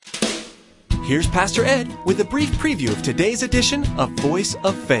here's Pastor Ed with a brief preview of today's edition of Voice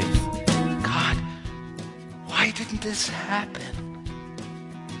of Faith. God, why didn't this happen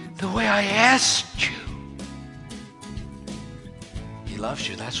the way I asked you? He loves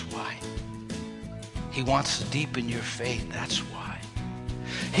you, that's why. He wants to deepen your faith, that's why.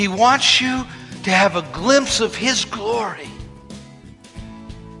 He wants you to have a glimpse of His glory.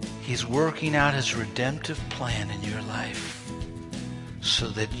 He's working out His redemptive plan in your life so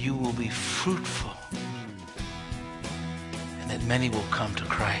that you will be fruitful and that many will come to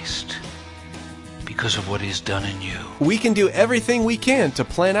Christ because of what He's done in you. We can do everything we can to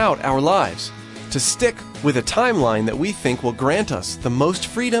plan out our lives, to stick with a timeline that we think will grant us the most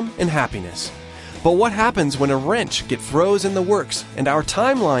freedom and happiness. But what happens when a wrench gets thrown in the works and our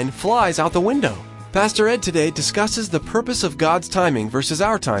timeline flies out the window? Pastor Ed today discusses the purpose of God's timing versus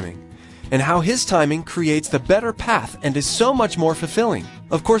our timing, and how His timing creates the better path and is so much more fulfilling.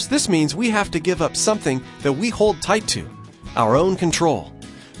 Of course, this means we have to give up something that we hold tight to, our own control.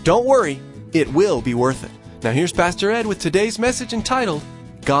 Don't worry, it will be worth it. Now here's Pastor Ed with today's message entitled,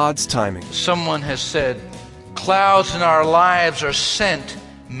 God's Timing. Someone has said, clouds in our lives are sent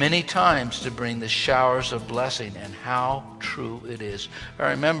many times to bring the showers of blessing, and how true it is. I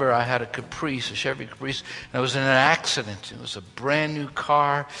remember I had a Caprice, a Chevy Caprice, and I was in an accident. It was a brand new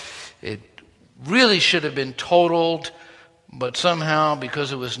car. It really should have been totaled, but somehow,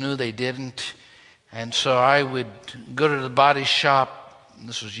 because it was new, they didn't. And so I would go to the body shop,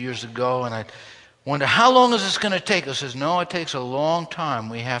 this was years ago, and I'd wonder, how long is this going to take? It says, no, it takes a long time.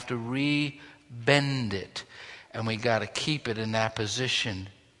 We have to re-bend it, and we got to keep it in that position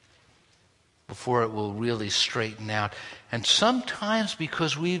before it will really straighten out. And sometimes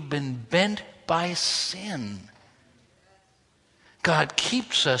because we've been bent by sin, God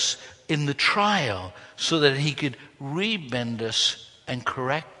keeps us in the trial so that He could rebend us and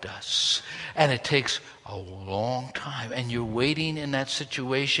correct us. And it takes a long time. And you're waiting in that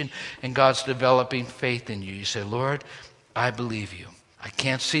situation, and God's developing faith in you. You say, Lord, I believe you. I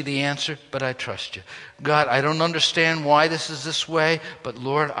can't see the answer, but I trust you. God, I don't understand why this is this way, but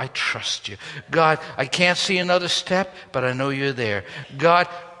Lord, I trust you. God, I can't see another step, but I know you're there. God,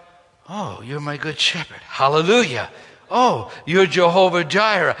 oh, you're my good shepherd. Hallelujah. Oh, you're Jehovah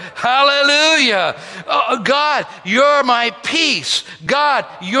Jireh. Hallelujah. Oh, God, you're my peace. God,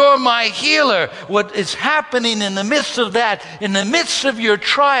 you're my healer. What is happening in the midst of that, in the midst of your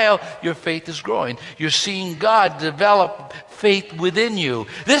trial, your faith is growing. You're seeing God develop faith within you.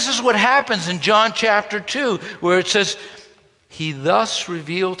 This is what happens in John chapter 2, where it says, He thus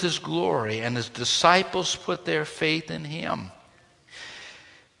revealed His glory, and His disciples put their faith in Him.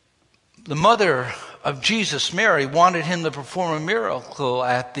 The mother of Jesus, Mary, wanted Him to perform a miracle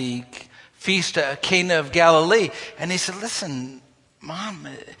at the feast at Cana of Galilee. And He said, listen, Mom,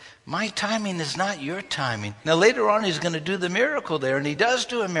 my timing is not your timing. Now later on He's going to do the miracle there, and He does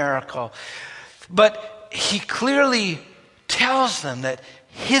do a miracle. But He clearly tells them that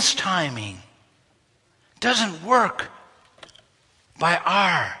His timing doesn't work by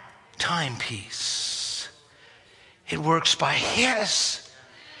our timepiece. It works by His.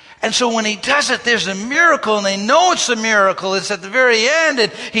 And so when He does it, there's a miracle, and they know it's a miracle. It's at the very end,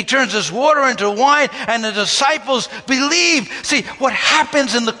 and He turns this water into wine, and the disciples believe. See, what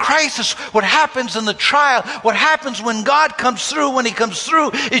happens in the crisis, what happens in the trial, what happens when God comes through, when He comes through,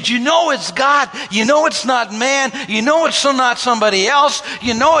 is you know it's God. You know it's not man. You know it's not somebody else.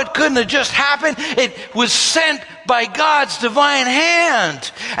 You know it couldn't have just happened. It was sent by God's divine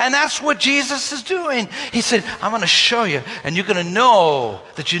hand. And that's what Jesus is doing. He said, I'm going to show you, and you're going to know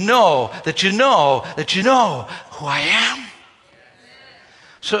that you know that you know that you know who I am.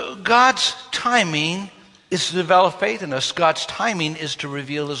 So God's timing is to develop faith in us. God's timing is to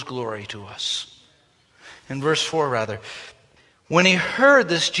reveal His glory to us. In verse 4, rather, when He heard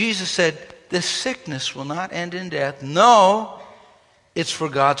this, Jesus said, this sickness will not end in death. No, it's for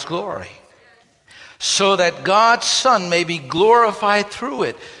God's glory, so that God's Son may be glorified through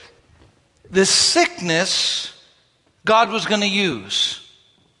it. The sickness God was going to use.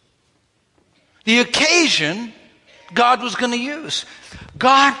 The occasion God was going to use.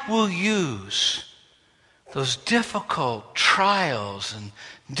 God will use those difficult trials and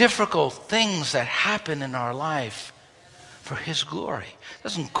difficult things that happen in our life for His glory. It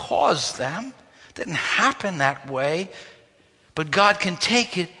doesn't cause them. It didn't happen that way. But God can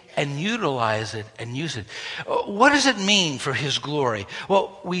take it and utilize it and use it. What does it mean for His glory?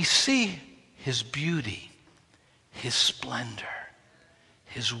 Well, we see His beauty, His splendor,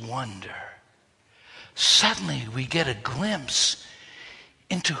 His wonder. Suddenly we get a glimpse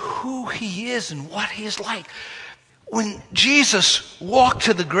into who He is and what He is like. When Jesus walked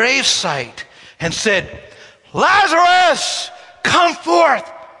to the gravesite, and said, Lazarus, come forth.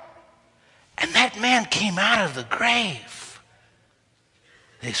 And that man came out of the grave.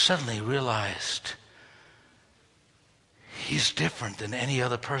 They suddenly realized he's different than any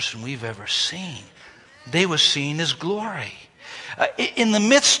other person we've ever seen. They were seeing his glory. In the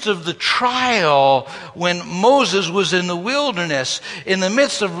midst of the trial, when Moses was in the wilderness, in the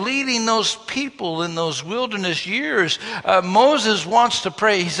midst of leading those people in those wilderness years, Moses wants to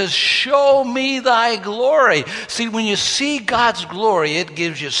pray. He says, show me thy glory. See, when you see God's glory, it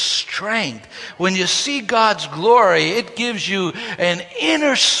gives you strength. When you see God's glory, it gives you an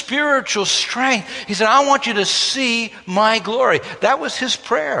inner spiritual strength. He said, I want you to see my glory. That was his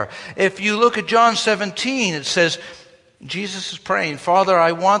prayer. If you look at John 17, it says, Jesus is praying, Father,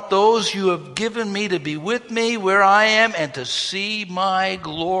 I want those you have given me to be with me where I am and to see my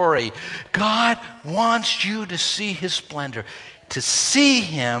glory. God wants you to see his splendor. To see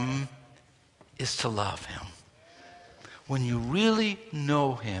him is to love him. When you really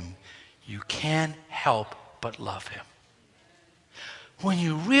know him, you can't help but love him. When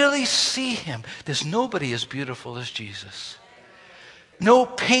you really see him, there's nobody as beautiful as Jesus. No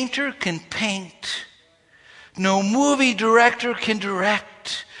painter can paint. No movie director can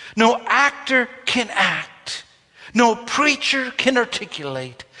direct. No actor can act. No preacher can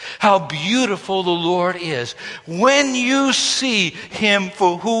articulate how beautiful the Lord is. When you see him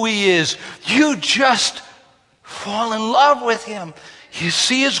for who he is, you just fall in love with him. You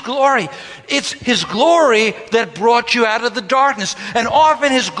see his glory. It's his glory that brought you out of the darkness. And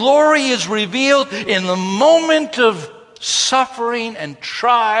often his glory is revealed in the moment of suffering and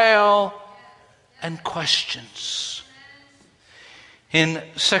trial and questions. In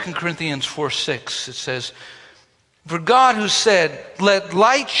 2 Corinthians 4:6, it says, for God who said, let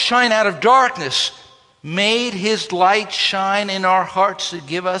light shine out of darkness, made his light shine in our hearts to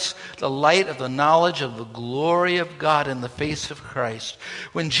give us the light of the knowledge of the glory of God in the face of Christ.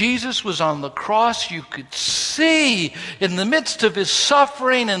 When Jesus was on the cross, you could see in the midst of his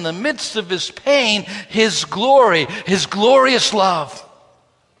suffering, in the midst of his pain, his glory, his glorious love,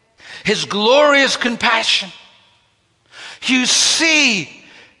 his glorious compassion. You see,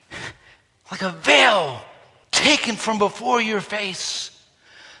 like a veil taken from before your face,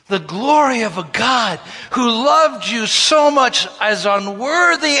 the glory of a God who loved you so much, as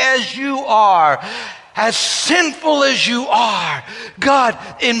unworthy as you are, as sinful as you are. God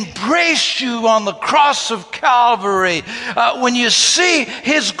embraced you on the cross of Calvary. When you see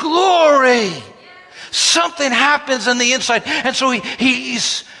his glory, something happens on the inside. And so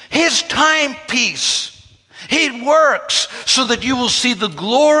he's his timepiece. He works so that you will see the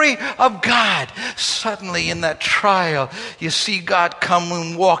glory of God. Suddenly in that trial, you see God come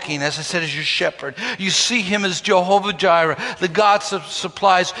and walking, as I said, as your shepherd. You see him as Jehovah Jireh, the God that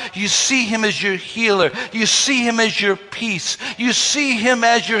supplies. You see him as your healer. You see him as your peace. You see him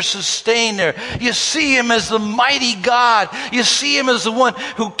as your sustainer. You see him as the mighty God. You see him as the one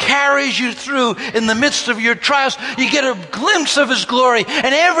who carries you through in the midst of your trials. You get a glimpse of his glory,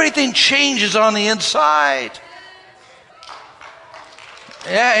 and everything changes on the inside.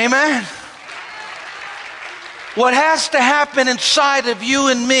 Yeah, amen. What has to happen inside of you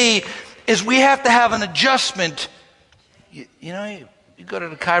and me is we have to have an adjustment. You go to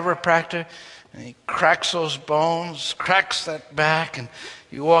the chiropractor and he cracks those bones, cracks that back, and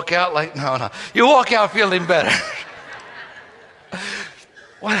you walk out like, no. You walk out feeling better.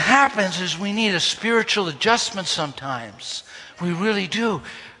 What happens is we need a spiritual adjustment sometimes. We really do.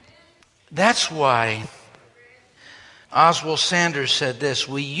 That's why Oswald Sanders said this: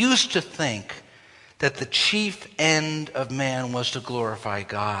 we used to think that the chief end of man was to glorify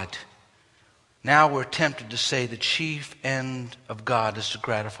God. Now we're tempted to say the chief end of God is to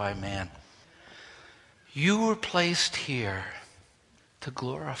gratify man. You were placed here to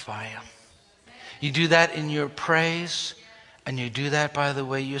glorify him. You do that in your praise, and you do that by the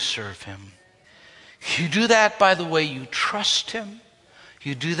way you serve him. You do that by the way you trust him.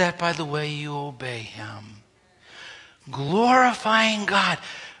 You do that by the way you obey him. Glorifying God.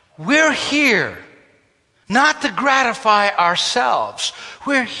 We're here not to gratify ourselves.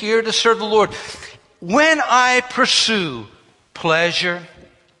 We're here to serve the Lord. When I pursue pleasure,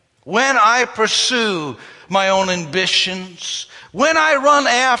 when I pursue my own ambitions, when I run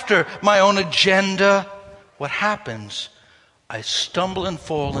after my own agenda, what happens? I stumble and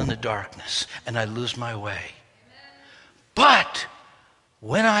fall in the darkness, and I lose my way. But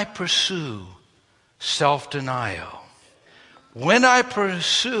when I pursue self-denial, when I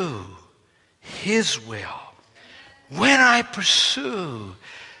pursue his will, when I pursue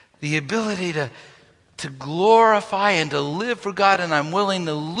the ability to to glorify and to live for God, and I'm willing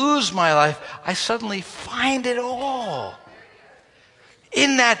to lose my life, I suddenly find it all.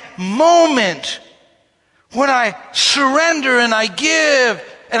 In that moment, when I surrender and I give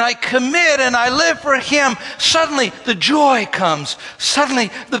and I commit and I live for Him, suddenly the joy comes.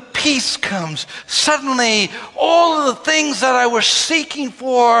 Suddenly the peace comes. Suddenly all of the things that I was seeking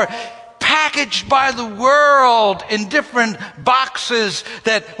for, packaged by the world in different boxes,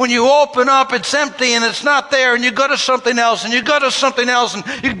 that when you open up it's empty and it's not there, and you go to something else and you go to something else and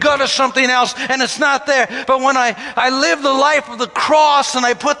you go to something else and it's not there. But when I live the life of the cross and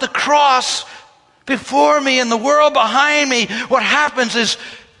I put the cross before me and the world behind me, what happens is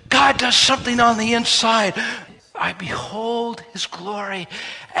God does something on the inside. I behold His glory,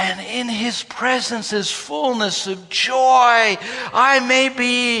 and in His presence is fullness of joy. I may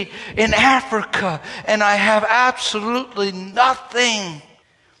be in Africa and I have absolutely nothing,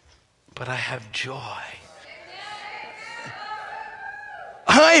 but I have joy.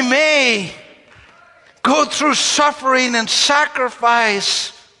 I may go through suffering and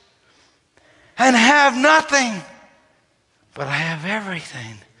sacrifice and have nothing, but I have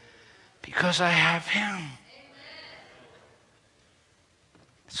everything because I have Him.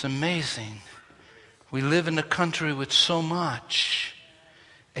 It's amazing. We live in a country with so much,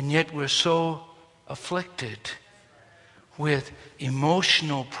 and yet we're so afflicted with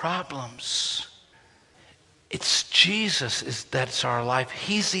emotional problems. It's Jesus that's our life.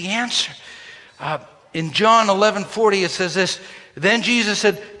 He's the answer. In John 11:40 it says this, then Jesus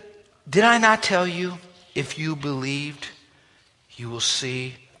said, did I not tell you, if you believed, you will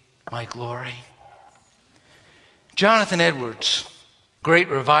see my glory? Jonathan Edwards, great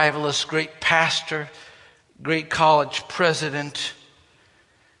revivalist, great pastor, great college president,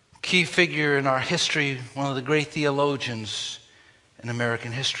 key figure in our history, one of the great theologians in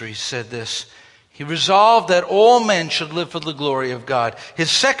American history, said this. He resolved that all men should live for the glory of God. His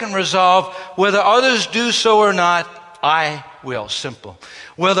second resolve, whether others do so or not, I will. Simple.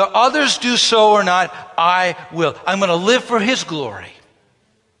 Whether others do so or not, I will. I'm going to live for His glory.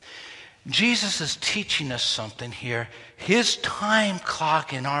 Jesus is teaching us something here. His time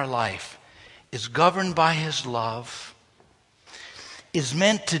clock in our life is governed by His love, is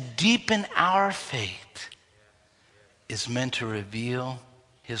meant to deepen our faith, is meant to reveal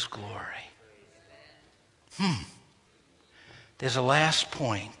His glory. There's a last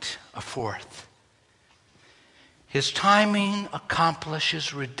point, a fourth. His timing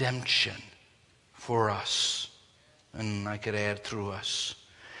accomplishes redemption for us. And I could add through us.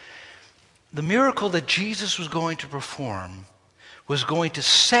 The miracle that Jesus was going to perform was going to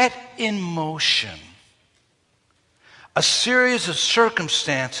set in motion a series of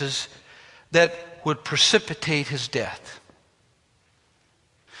circumstances that would precipitate His death.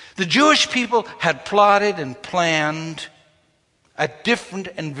 The Jewish people had plotted and planned at different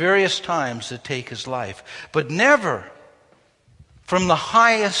and various times to take His life, but never from the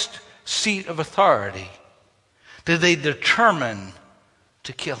highest seat of authority did they determine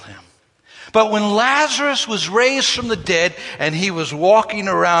to kill Him. But when Lazarus was raised from the dead and he was walking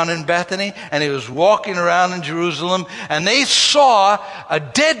around in Bethany and he was walking around in Jerusalem, and they saw a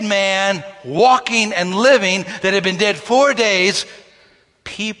dead man walking and living that had been dead 4 days,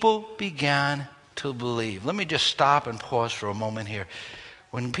 people began to believe. Let me just stop and pause for a moment here.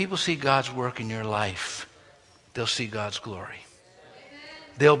 When people see God's work in your life, they'll see God's glory.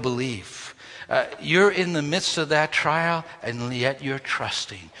 They'll believe. You're in the midst of that trial, and yet you're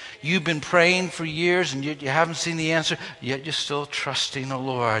trusting. You've been praying for years, and yet you haven't seen the answer, yet you're still trusting the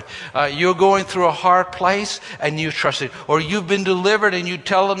Lord. You're going through a hard place, and you're trusting. Or you've been delivered, and you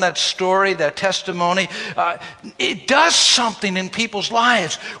tell them that story, that testimony. It does something in people's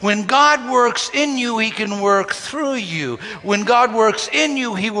lives. When God works in you, He can work through you. When God works in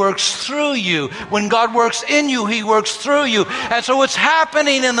you, He works through you. When God works in you, He works through you. And so what's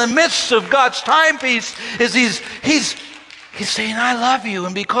happening in the midst of God's timepiece is He's saying, I love you,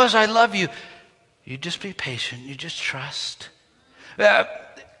 and because I love you, you just be patient, you just trust.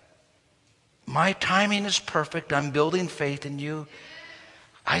 My timing is perfect. I'm building faith in you.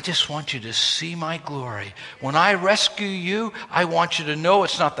 I just want you to see my glory. When I rescue you, I want you to know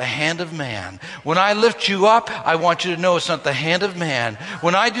it's not the hand of man. When I lift you up, I want you to know it's not the hand of man.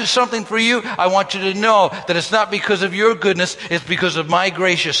 When I do something for you, I want you to know that it's not because of your goodness, it's because of my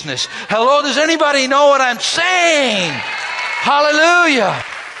graciousness. Hello, does anybody know what I'm saying? Hallelujah.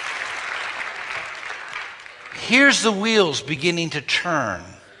 Here's the wheels beginning to turn.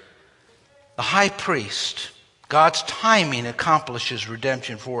 The high priest, God's timing accomplishes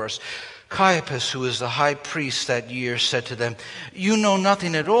redemption for us. Caiaphas, who was the high priest that year, said to them, "You know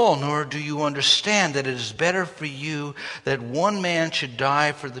nothing at all, nor do you understand that it is better for you that one man should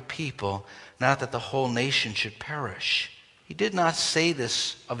die for the people, not that the whole nation should perish." He did not say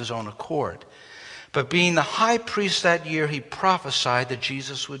this of his own accord, but being the high priest that year, he prophesied that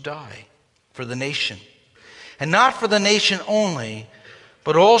Jesus would die for the nation. And not for the nation only,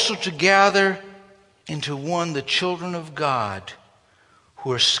 but also to gather into one the children of God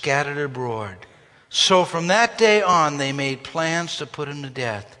who are scattered abroad. So from that day on, they made plans to put him to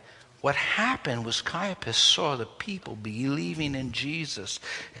death. What happened was Caiaphas saw the people believing in Jesus,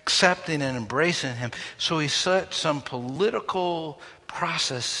 accepting and embracing him. So he set some political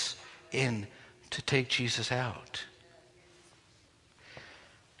process in to take Jesus out.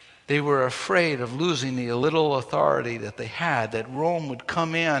 They were afraid of losing the little authority that they had, that Rome would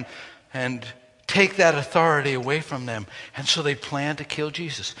come in and take that authority away from them. And so they planned to kill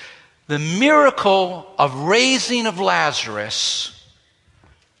Jesus. The miracle of raising of Lazarus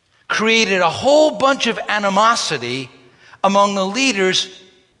created a whole bunch of animosity among the leaders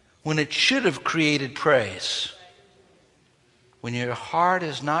when it should have created praise. When your heart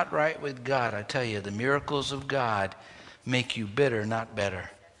is not right with God, I tell you, the miracles of God make you bitter, not better.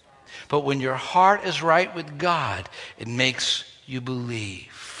 But when your heart is right with God, it makes you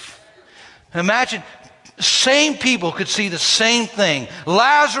believe. Imagine, same people could see the same thing.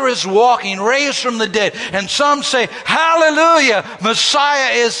 Lazarus walking, raised from the dead. And some say, "Hallelujah,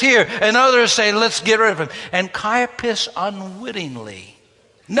 Messiah is here." And others say, "Let's get rid of him." And Caiaphas unwittingly,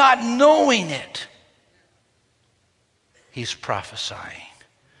 not knowing it, he's prophesying.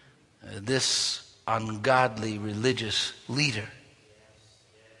 This ungodly religious leader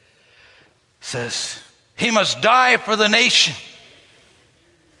says, "He must die for the nation."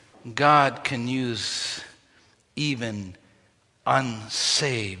 God can use even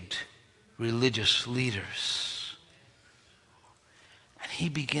unsaved religious leaders. And he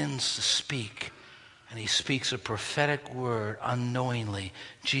begins to speak, and he speaks a prophetic word unknowingly.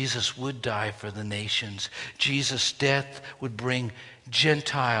 Jesus would die for the nations. Jesus' death would bring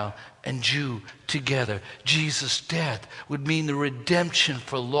Gentile and Jew together. Jesus' death would mean the redemption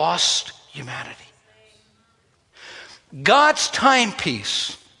for lost humanity. God's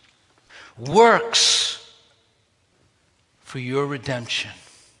timepiece works for your redemption,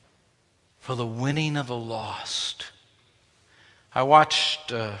 for the winning of the lost. I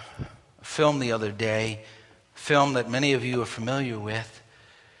watched a film the other day, a film that many of you are familiar with,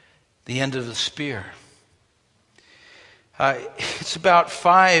 The End of the Spear. It's about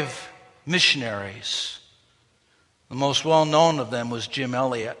 5 missionaries. The most well-known of them was Jim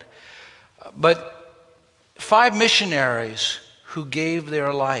Elliot. But 5 missionaries who gave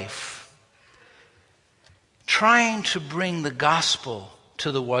their life trying to bring the gospel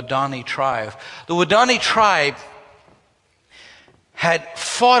to the Waodani tribe. The Waodani tribe had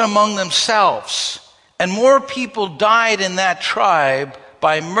fought among themselves, and more people died in that tribe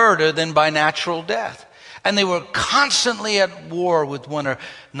by murder than by natural death. And they were constantly at war with one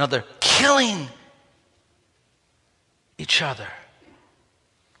another, killing each other.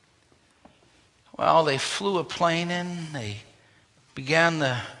 Well, they flew a plane in, they began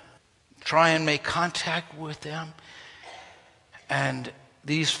to try and make contact with them. And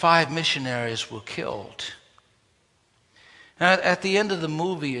these 5 missionaries were killed. And at the end of the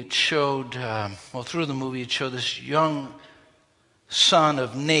movie, it showed, through the movie, it showed this young son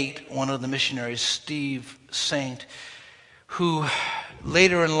of Nate, one of the missionaries, Steve Saint, who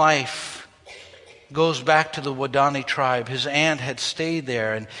later in life goes back to the Waodani tribe. His aunt had stayed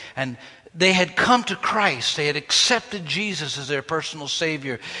there, and they had come to Christ. They had accepted Jesus as their personal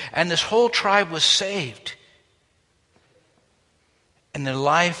Savior. And this whole tribe was saved. And their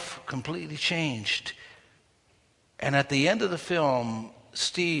life completely changed. And at the end of the film,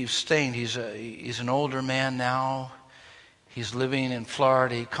 Steve Saint, he's an older man now. He's living in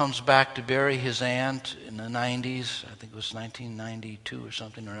Florida. He comes back to bury his aunt in the 90s. I think it was 1992 or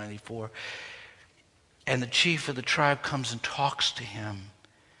something, or 94. And the chief of the tribe comes and talks to him.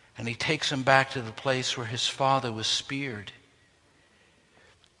 And he takes him back to the place where his father was speared.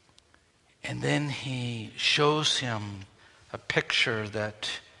 And then he shows him a picture that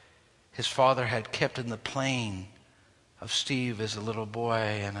his father had kept in the plane of Steve as a little boy.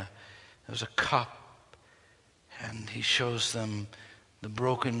 And there was a cup. And he shows them the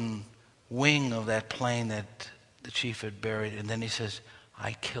broken wing of that plane that the chief had buried. And then he says,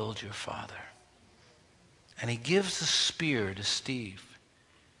 "I killed your father." And he gives the spear to Steve.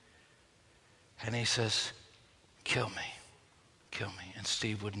 And he says, "Kill me, kill me." And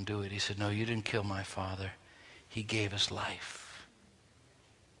Steve wouldn't do it. He said, "No, you didn't kill my father. He gave his life."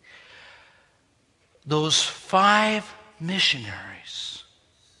 those 5 missionaries,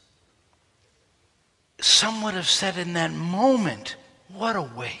 some would have said in that moment, what a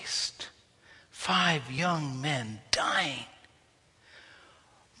waste. 5 young men dying.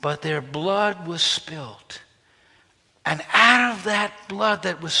 But their blood was spilled. And out of that blood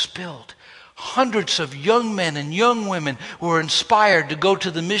that was spilled, hundreds of young men and young women were inspired to go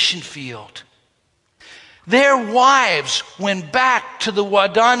to the mission field. Their wives went back to the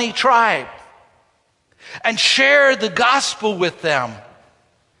Wadani tribe and shared the gospel with them.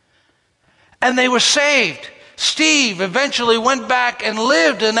 And they were saved. Steve eventually went back and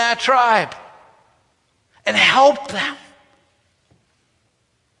lived in that tribe and helped them.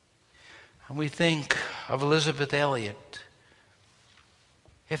 And we think of Elizabeth Elliot.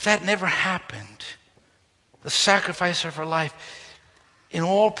 If that never happened, the sacrifice of her life, in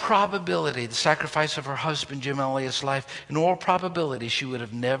all probability, the sacrifice of her husband, Jim Elliot's life, in all probability, she would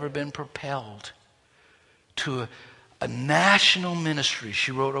have never been propelled to a national ministry.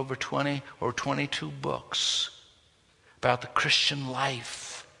 She wrote over 20 or 22 books about the Christian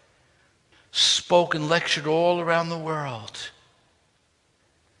life, spoke and lectured all around the world.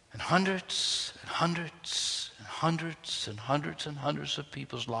 And hundreds and hundreds and hundreds and hundreds and hundreds of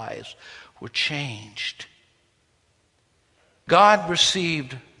people's lives were changed. God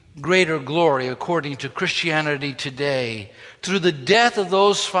received greater glory, according to Christianity Today, through the death of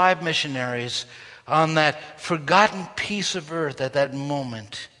those 5 missionaries on that forgotten piece of earth at that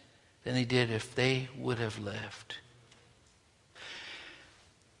moment than he did if they would have lived.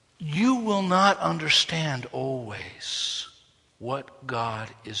 You will not understand always what God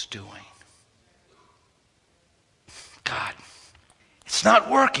is doing. God, it's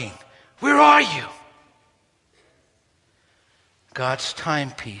not working. Where are you? God's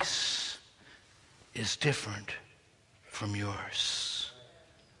timepiece is different from yours.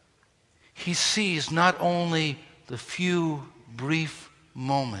 He sees not only the few brief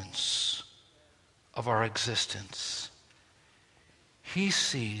moments of our existence, he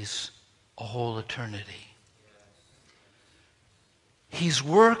sees a whole eternity. He's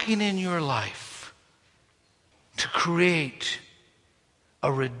working in your life to create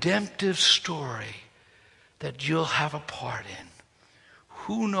a redemptive story that you'll have a part in.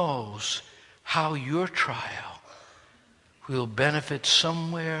 Who knows how your trial will benefit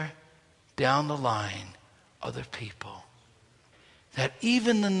somewhere down the line other people. That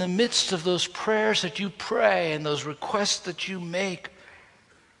even in the midst of those prayers that you pray and those requests that you make,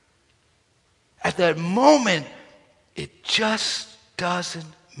 at that moment, it just doesn't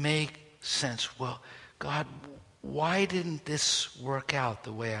make sense. Well, God, why didn't this work out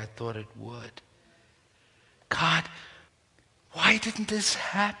the way I thought it would? God, why didn't this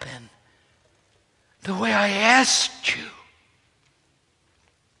happen the way I asked you?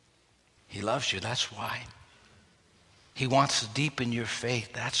 He loves you, that's why. He wants to deepen your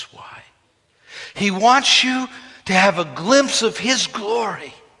faith, that's why. He wants you to have a glimpse of his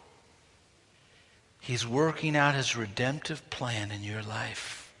glory. He's working out his redemptive plan in your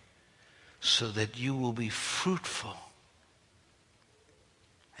life so that you will be fruitful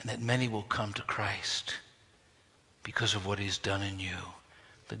and that many will come to Christ because of what he's done in you.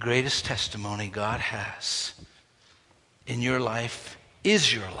 The greatest testimony God has in your life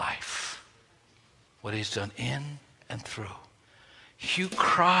is your life. What he's done in and through. You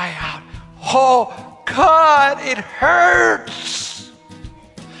cry out, oh God, it hurts.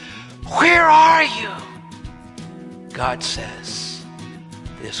 Where are you? God says,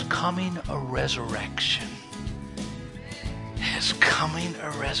 there's coming a resurrection. There's coming a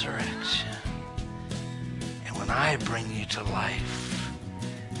resurrection. And when I bring you to life,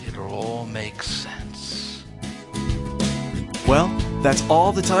 it'll all make sense. Well, that's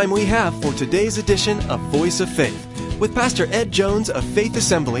all the time we have for today's edition of Voice of Faith with Pastor Ed Jones of Faith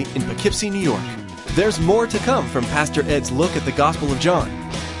Assembly in Poughkeepsie, New York. There's more to come from Pastor Ed's look at the Gospel of John.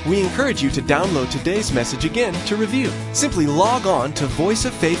 We encourage you to download today's message again to review. Simply log on to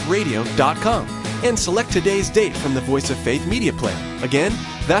voiceoffaithradio.com and select today's date from the Voice of Faith media player. Again,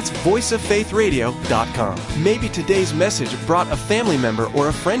 that's voiceoffaithradio.com. Maybe today's message brought a family member or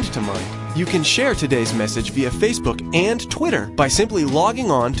a friend to mind. You can share today's message via Facebook and Twitter by simply logging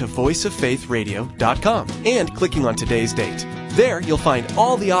on to voiceoffaithradio.com and clicking on today's date. There, you'll find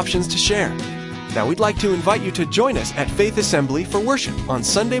all the options to share. Now, we'd like to invite you to join us at Faith Assembly for worship on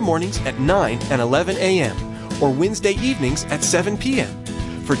Sunday mornings at 9 and 11 a.m. or Wednesday evenings at 7 p.m.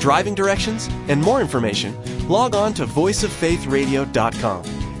 For driving directions and more information, log on to voiceoffaithradio.com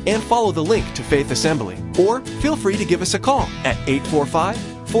and follow the link to Faith Assembly. Or feel free to give us a call at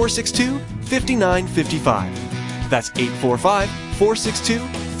 845-462-5955. That's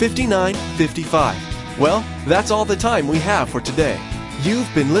 845-462-5955. Well, that's all the time we have for today. You've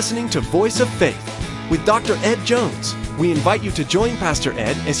been listening to Voice of Faith with Dr. Ed Jones. We invite you to join Pastor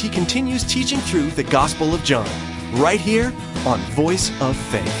Ed as he continues teaching through the Gospel of John, right here on Voice of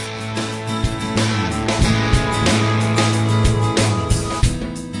Faith.